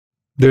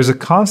There's a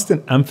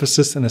constant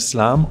emphasis in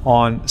Islam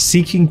on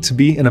seeking to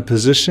be in a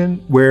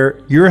position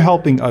where you're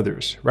helping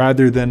others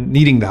rather than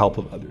needing the help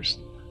of others.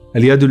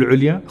 اليد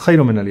العليا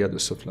خير من اليد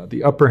السفلى.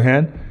 The upper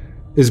hand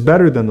is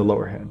better than the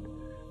lower hand.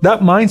 That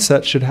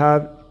mindset should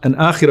have an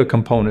akhirah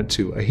component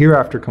too, a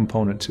hereafter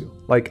component too.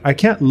 Like, I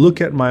can't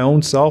look at my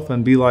own self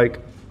and be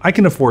like, I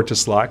can afford to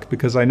slack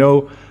because I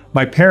know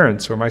my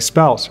parents or my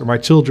spouse or my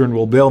children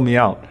will bail me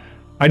out.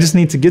 I just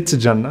need to get to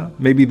Jannah,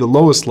 maybe the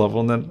lowest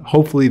level, and then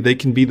hopefully they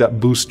can be that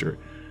booster.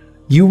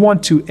 You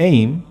want to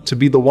aim to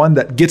be the one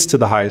that gets to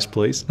the highest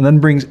place and then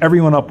brings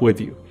everyone up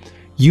with you.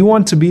 You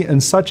want to be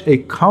in such a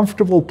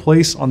comfortable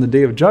place on the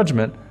Day of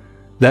Judgment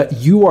that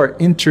you are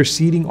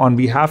interceding on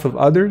behalf of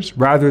others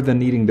rather than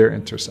needing their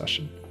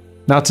intercession.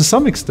 Now, to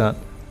some extent,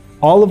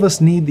 all of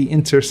us need the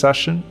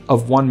intercession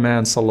of one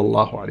man,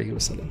 sallallahu alaihi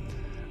wasallam.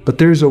 But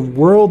there's a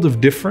world of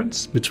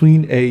difference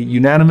between a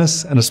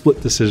unanimous and a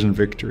split decision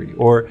victory,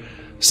 or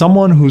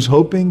someone who's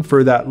hoping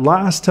for that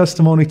last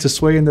testimony to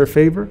sway in their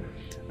favor,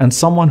 and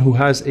someone who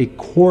has a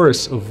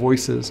chorus of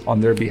voices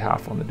on their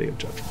behalf on the Day of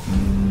Judgment.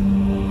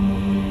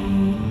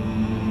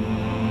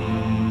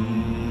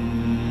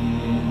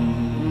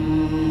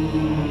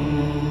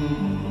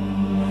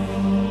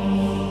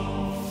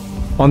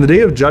 On the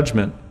Day of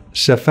Judgment,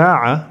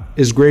 shafa'ah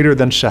is greater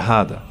than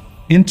shahada.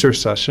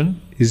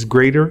 Intercession is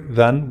greater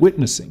than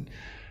witnessing.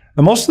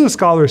 And most of the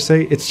scholars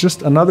say it's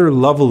just another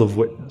level of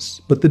witness,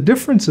 but the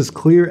difference is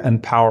clear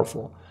and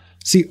powerful.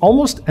 See,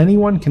 almost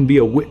anyone can be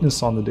a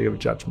witness on the Day of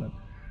Judgment,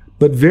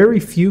 but very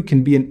few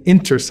can be an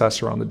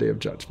intercessor on the Day of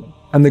Judgment.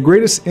 And the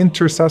greatest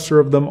intercessor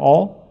of them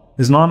all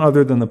is none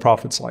other than the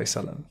Prophet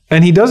ﷺ.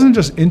 And he doesn't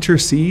just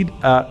intercede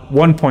at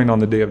one point on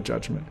the Day of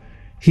Judgment.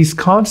 He's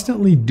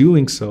constantly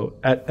doing so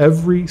at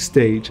every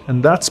stage,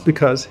 and that's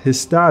because his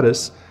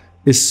status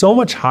is so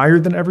much higher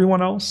than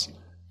everyone else,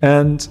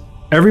 and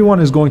everyone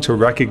is going to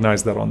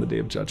recognize that on the Day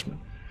of Judgment.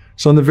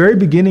 So in the very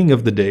beginning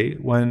of the day,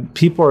 when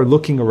people are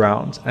looking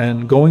around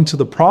and going to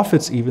the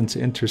prophets even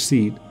to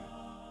intercede,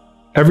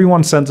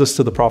 everyone sends us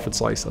to the Prophet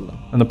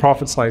ﷺ. And the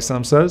Prophet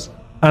ﷺ says,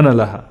 أَنَا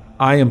لَهَا,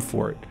 I am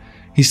for it.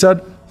 He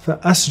said,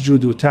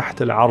 فَأَسْجُدُ تَحْتَ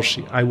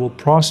الْعَرْشِ, I will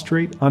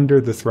prostrate under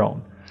the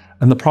throne.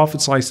 And the Prophet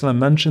ﷺ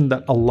mentioned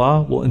that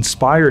Allah will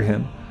inspire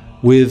him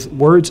with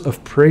words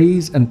of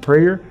praise and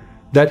prayer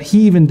that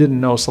he even didn't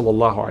know,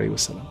 sallallahu alayhi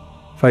wasallam.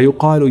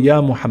 فَيُقَالُ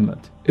يَا مُحَمَّدْ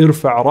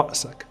إِرْفَعْ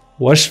رَأْسَكَ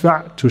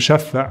وَاشْفَعْ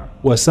تُشَفَّعْ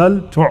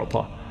وَسَلْ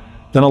تُعْطَى.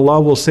 Then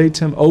Allah will say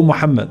to him, O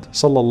Muhammad,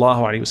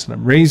 sallallahu alayhi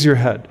wasallam, raise your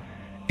head,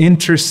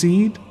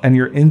 intercede, and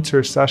your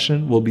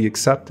intercession will be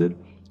accepted.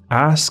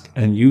 Ask,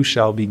 and you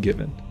shall be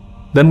given.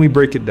 Then we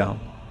break it down.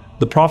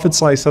 The Prophet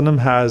ﷺ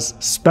has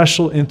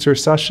special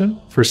intercession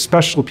for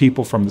special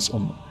people from this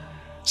ummah.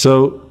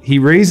 So he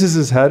raises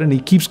his head and he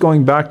keeps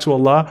going back to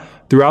Allah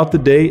throughout the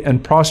day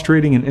and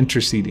prostrating and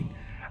interceding.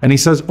 And he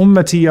says,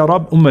 Ummati ya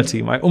Rab,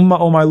 Ummati, my ummah,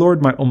 oh my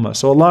Lord, my ummah.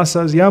 So Allah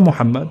says, Ya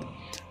Muhammad,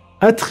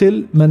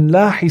 أدخل من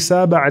لا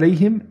حساب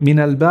عليهم من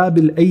الباب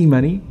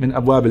الأيمن من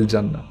أبواب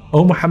الجنة.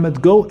 O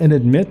Muhammad, go and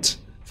admit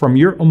from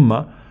your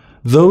ummah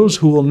those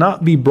who will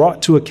not be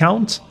brought to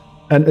account,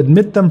 and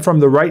admit them from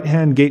the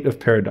right-hand gate of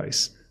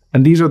paradise.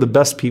 And these are the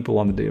best people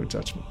on the Day of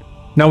Judgment.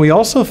 Now we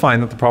also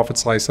find that the Prophet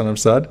ﷺ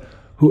said,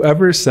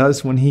 whoever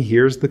says when he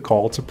hears the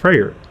call to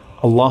prayer,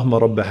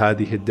 Allahumma rabba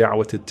hadihi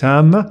ad-da'wati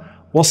at-tamma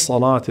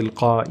was-salati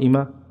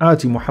al-qa'ima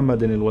ati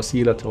Muhammadin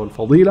al-wasilata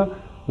wal-fadila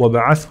wa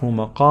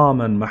ba'athhu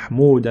maqaman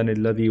mahmudan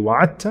alladhi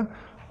wa'adta.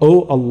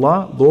 O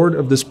Allah, Lord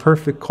of this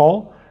perfect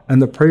call and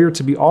the prayer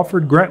to be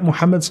offered, grant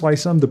Muhammad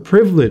ﷺ the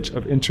privilege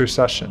of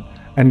intercession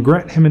and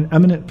grant him an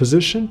eminent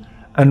position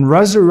and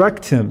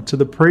resurrect him to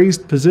the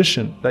praised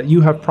position that you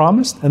have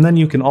promised. And then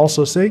you can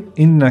also say,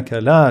 إِنَّكَ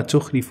لَا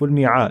تُخْلِفُ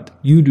الْمِيعَادِ,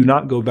 you do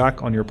not go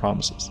back on your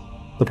promises.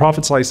 The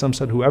Prophet ﷺ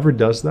said, whoever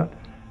does that,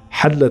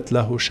 حَلَّتْ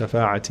لَهُ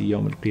شَفَاعَةِ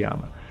يَوْمِ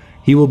الْقِيَامَةِ,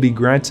 he will be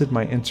granted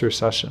my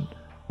intercession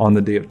on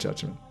the Day of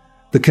Judgment.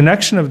 The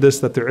connection of this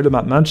that the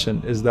ulama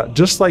mentioned is that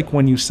just like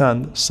when you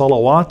send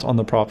salawat on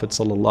the Prophet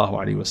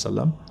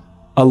ﷺ,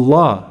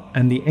 Allah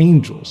and the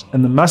angels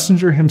and the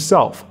Messenger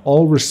himself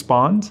all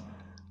respond.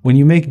 When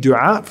you make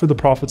dua for the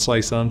Prophet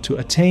ﷺ to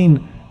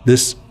attain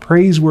this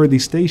praiseworthy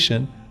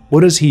station,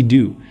 what does he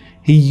do?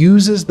 He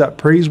uses that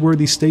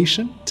praiseworthy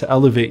station to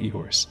elevate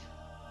yours.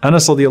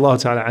 Anas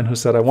radiallahu ta'ala anhu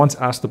said, I once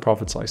asked the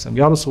Prophet ﷺ,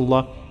 Ya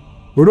Rasulullah,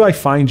 where do I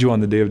find you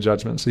on the Day of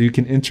Judgment so you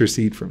can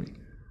intercede for me?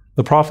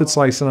 The Prophet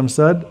ﷺ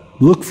said,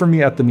 look for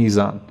me at the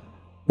Mizan,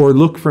 or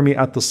look for me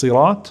at the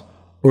Sirat,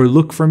 or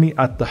look for me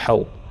at the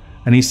Hell.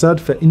 And he said,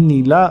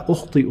 فَإِنِّي لَا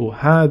أُخْطِئُ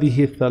هَذِهِ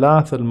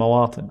الثَّلَاثَ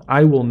الْمَوَاطِنِ,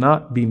 I will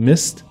not be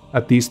missed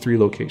at these three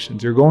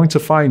locations. You're going to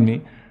find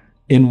me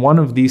in one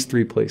of these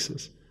three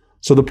places.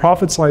 So the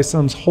Prophet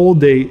ﷺ's whole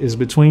day is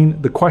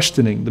between the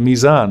questioning, the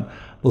Mizan,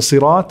 the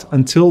Sirat,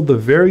 until the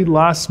very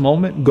last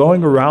moment,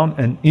 going around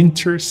and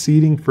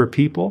interceding for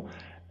people,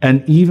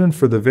 and even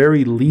for the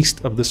very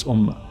least of this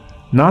ummah.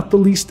 Not the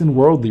least in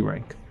worldly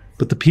rank,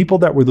 but the people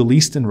that were the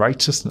least in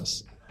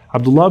righteousness.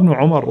 Abdullah ibn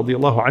Umar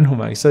radiallahu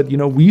anhuma, he said,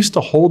 we used to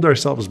hold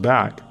ourselves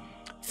back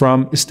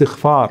from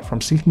istighfar,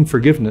 from seeking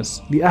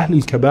forgiveness,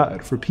 لِأَهْلِ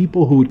الْكَبَائِرِ, for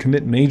people who would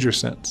commit major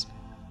sins.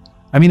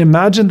 I mean,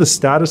 imagine the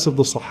status of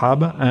the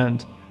Sahaba,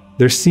 and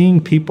they're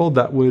seeing people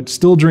that would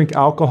still drink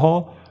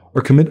alcohol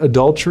or commit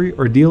adultery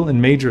or deal in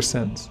major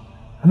sins.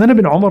 And then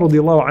Ibn Umar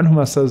radiallahu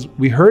anhuma says,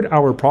 we heard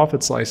our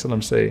Prophet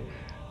ﷺ say,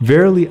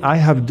 verily I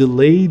have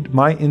delayed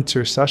my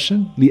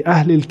intercession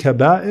لِأَهْلِ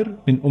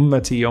الْكَبَائِرِ مِنْ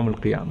أُمَّتِي يَوْمِ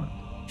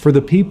الْقِيَامَةِ, for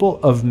the people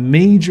of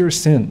major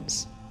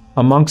sins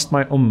amongst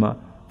my ummah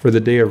for the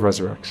day of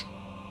resurrection.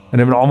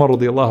 And Ibn Umar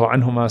radiallahu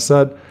anhuma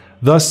said,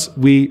 thus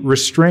we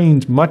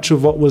restrained much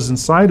of what was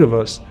inside of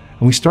us,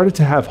 and we started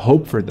to have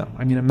hope for them.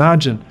 I mean,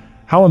 imagine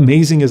how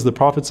amazing is the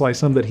Prophet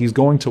ﷺ that he's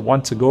going to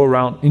want to go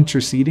around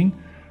interceding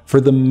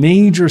for the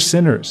major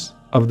sinners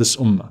of this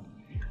ummah.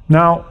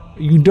 Now,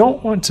 you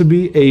don't want to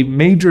be a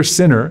major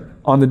sinner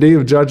on the Day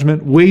of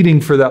Judgment waiting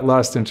for that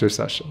last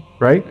intercession,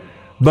 right?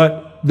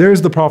 But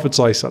there's the Prophet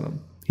ﷺ.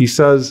 He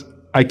says,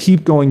 I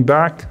keep going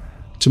back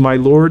to my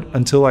Lord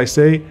until I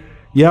say,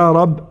 Ya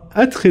Rab,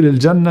 adkhil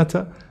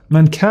al-jannata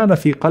man kana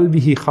fi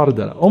qalbihi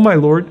khardala. Oh my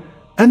Lord,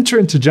 enter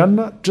into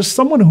Jannah just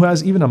someone who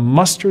has even a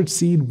mustard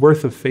seed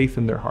worth of faith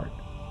in their heart.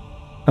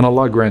 And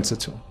Allah grants it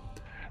to him.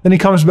 Then he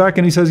comes back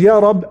and he says, Ya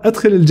Rab,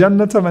 adkhil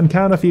al-jannata man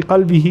kana fi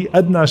qalbihi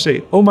adna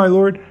shay. Oh my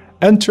Lord,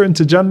 enter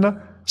into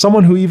Jannah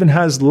someone who even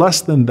has less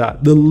than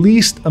that, the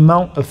least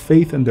amount of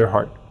faith in their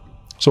heart.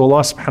 So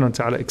Allah subhanahu wa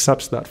ta'ala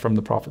accepts that from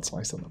the Prophet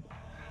ﷺ.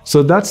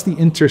 So that's the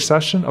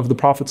intercession of the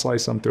Prophet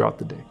ﷺ throughout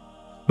the day.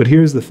 But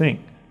here's the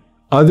thing,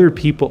 other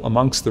people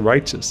amongst the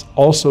righteous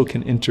also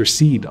can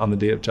intercede on the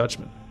Day of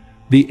Judgment.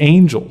 The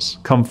angels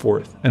come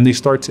forth and they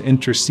start to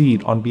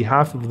intercede on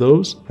behalf of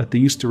those that they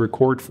used to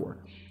record for.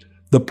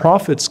 The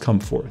prophets come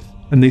forth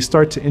and they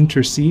start to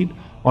intercede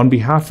on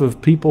behalf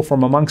of people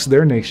from amongst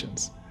their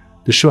nations.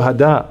 The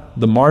shuhada,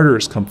 the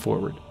martyrs, come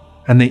forward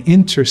and they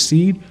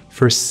intercede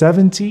for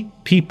 70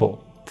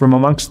 people from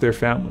amongst their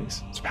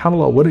families.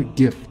 SubhanAllah, what a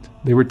gift.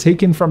 They were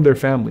taken from their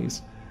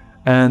families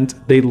and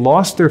they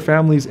lost their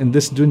families in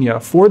this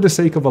dunya for the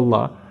sake of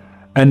Allah,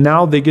 and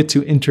now they get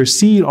to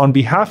intercede on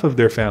behalf of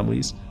their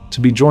families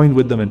to be joined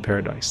with them in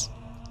paradise.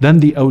 Then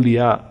the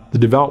awliya, the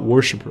devout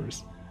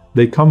worshippers,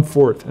 they come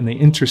forth and they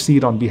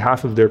intercede on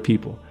behalf of their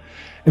people.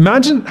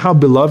 Imagine how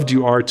beloved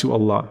you are to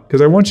Allah,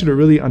 because I want you to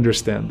really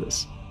understand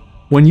this.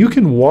 When you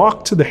can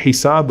walk to the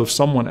hisab of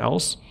someone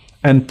else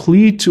and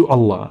plead to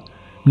Allah,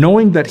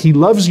 knowing that He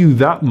loves you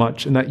that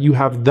much and that you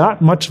have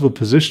that much of a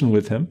position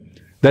with Him,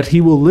 that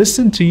He will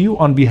listen to you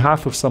on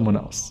behalf of someone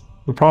else.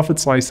 The Prophet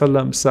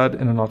ﷺ said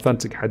in an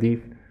authentic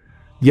hadith,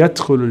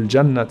 يَدْخُلُ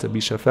الْجَنَّةَ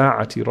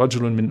بِشَفَاعَةِ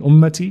رَجُلٌ مِّنْ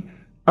أُمَّتِي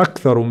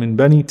أَكْثَرُ مِنْ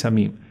بَنِي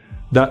تَمِيمٍ.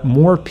 That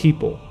more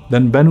people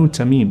than Banu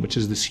Tamim, which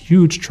is this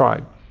huge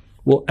tribe,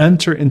 will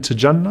enter into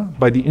Jannah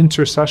by the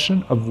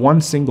intercession of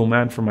one single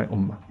man from my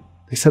ummah.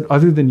 They said,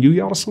 other than you,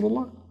 Ya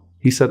Rasulullah?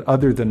 He said,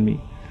 other than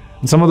me.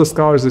 And some of the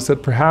scholars, they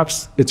said,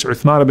 perhaps it's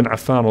Uthman ibn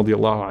Affan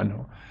radiallahu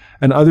anhu.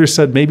 And others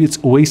said, maybe it's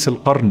Uwais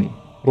al-Qarni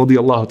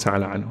radiallahu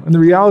ta'ala anhu. And the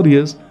reality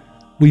is,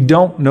 we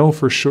don't know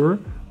for sure,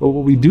 but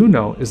what we do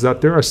know is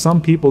that there are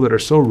some people that are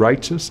so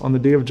righteous on the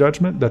Day of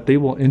Judgment that they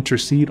will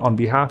intercede on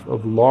behalf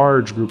of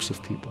large groups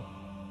of people.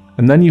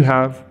 And then you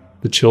have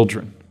the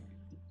children.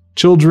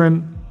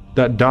 Children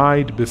that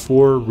died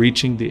before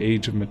reaching the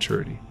age of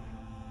maturity.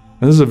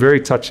 And this is a very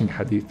touching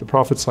hadith. The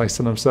Prophet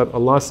ﷺ said,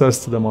 Allah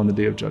says to them on the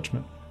Day of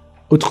Judgment,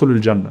 Udkhulul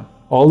Jannah,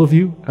 all of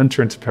you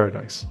enter into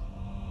paradise.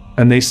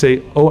 And they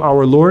say, O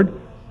our Lord,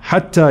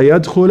 Hatta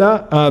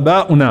yadkhula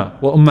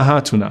aba'una wa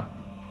ummahatuna.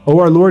 O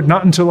our Lord,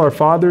 not until our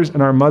fathers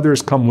and our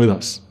mothers come with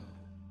us.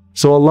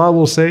 So Allah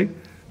will say,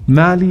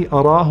 Mali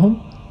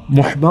arahum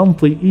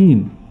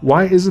muhbanti'een.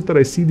 Why is it that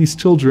I see these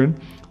children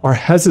are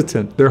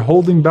hesitant? They're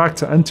holding back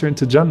to enter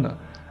into Jannah.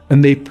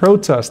 And they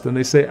protest and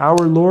they say, our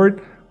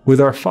Lord, with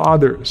our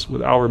fathers,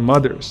 with our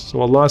mothers.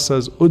 So Allah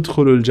says,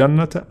 Udkhulul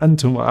jannata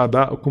antum wa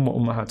aba'ukum wa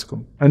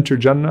ummahatukum. Enter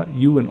Jannah,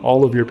 you and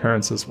all of your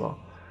parents as well.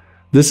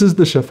 This is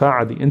the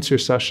shafa'ah, the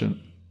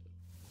intercession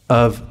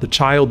of the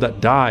child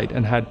that died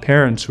and had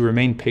parents who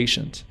remained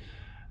patient.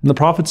 And the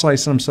Prophet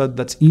ﷺ said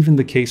that's even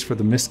the case for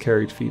the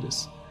miscarried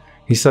fetus.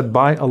 He said,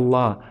 by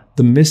Allah,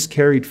 the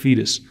miscarried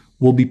fetus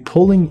will be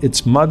pulling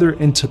its mother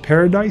into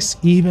paradise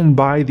even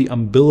by the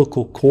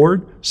umbilical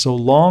cord, so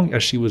long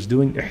as she was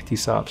doing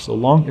ihtisab, so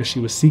long as she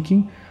was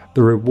seeking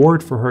the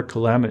reward for her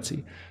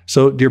calamity.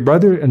 So dear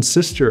brother and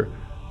sister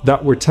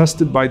that were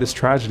tested by this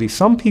tragedy,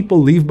 some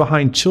people leave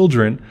behind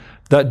children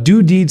that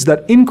do deeds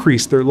that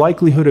increase their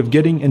likelihood of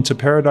getting into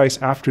paradise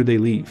after they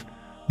leave.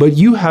 But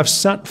you have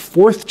sent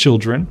forth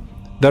children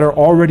that are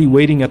already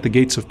waiting at the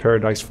gates of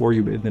paradise for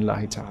you,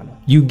 bi'idhnillahi ta'ala.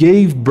 You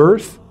gave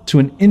birth to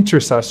an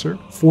intercessor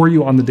for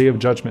you on the Day of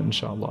Judgment,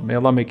 inshallah. May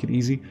Allah make it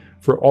easy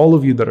for all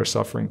of you that are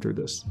suffering through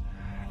this.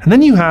 And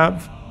then you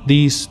have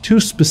these two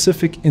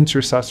specific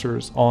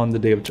intercessors on the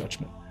Day of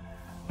Judgment.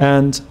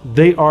 And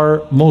they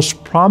are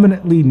most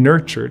prominently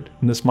nurtured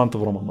in this month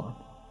of Ramadan.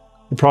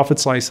 The Prophet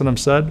ﷺ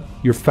said,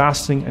 your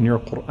fasting and your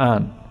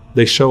Quran,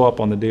 they show up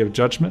on the Day of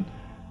Judgment.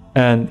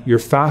 And your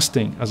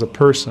fasting as a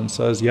person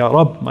says, Ya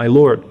Rabb, my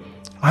Lord,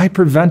 I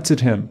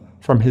prevented him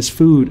from his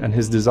food and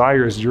his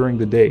desires during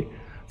the day.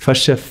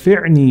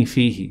 فَشَفِّعْنِي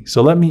فِيهِ.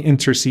 So let me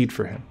intercede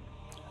for him.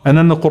 And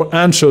then the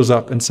Quran shows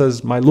up and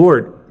says, my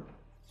Lord,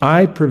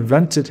 I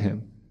prevented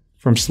him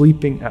from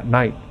sleeping at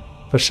night.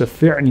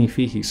 فَشَفِّعْنِي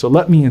فِيهِ. So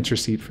let me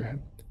intercede for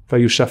him.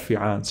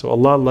 فَيُشَفِّعَانِ. So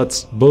Allah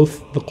lets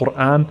both the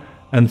Quran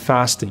and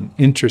fasting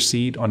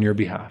intercede on your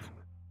behalf.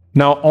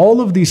 Now,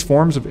 all of these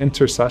forms of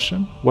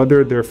intercession,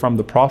 whether they're from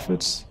the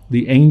prophets,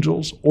 the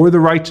angels, or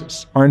the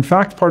righteous, are in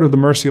fact part of the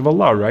mercy of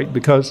Allah, right?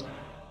 Because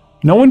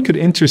no one could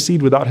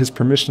intercede without His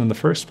permission in the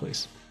first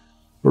place.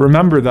 But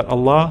remember that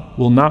Allah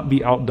will not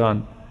be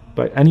outdone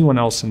by anyone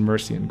else in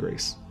mercy and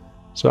grace.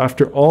 So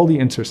after all the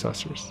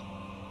intercessors,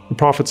 the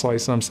Prophet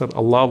ﷺ said,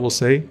 Allah will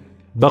say,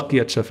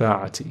 بَقِيَتْ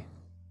شَفَاعَتِي.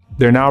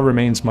 There now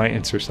remains my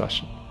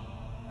intercession.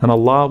 And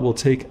Allah will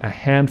take a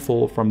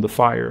handful from the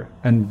fire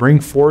and bring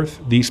forth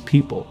these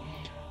people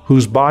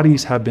whose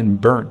bodies have been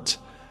burnt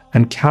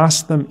and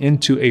cast them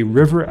into a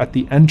river at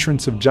the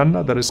entrance of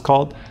Jannah that is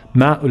called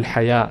Ma'ul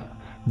Haya,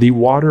 the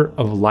water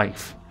of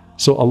life.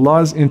 So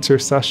Allah's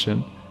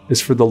intercession is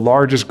for the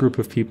largest group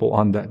of people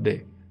on that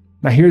day.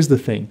 Now here's the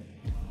thing.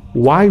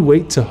 Why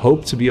wait to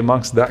hope to be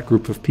amongst that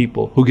group of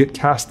people who get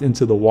cast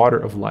into the water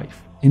of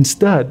life?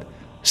 Instead,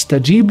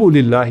 استجيبوا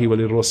لله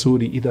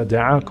وللرسول إذا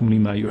دعاكم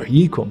لما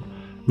يحييكم.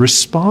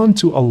 Respond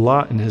to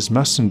Allah and His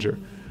Messenger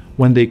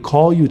when they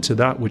call you to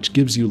that which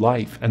gives you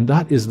life, and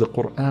that is the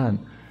Quran.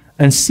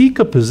 And seek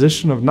a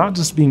position of not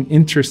just being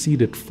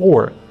interceded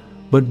for,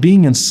 but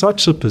being in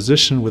such a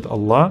position with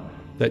Allah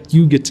that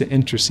you get to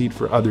intercede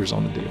for others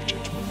on the Day of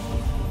Judgment.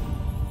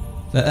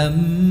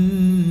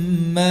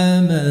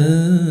 فأما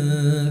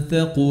من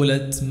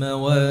ثقلت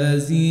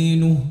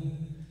موازينه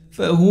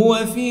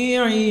فهو في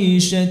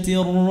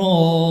عيشة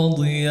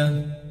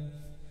راضية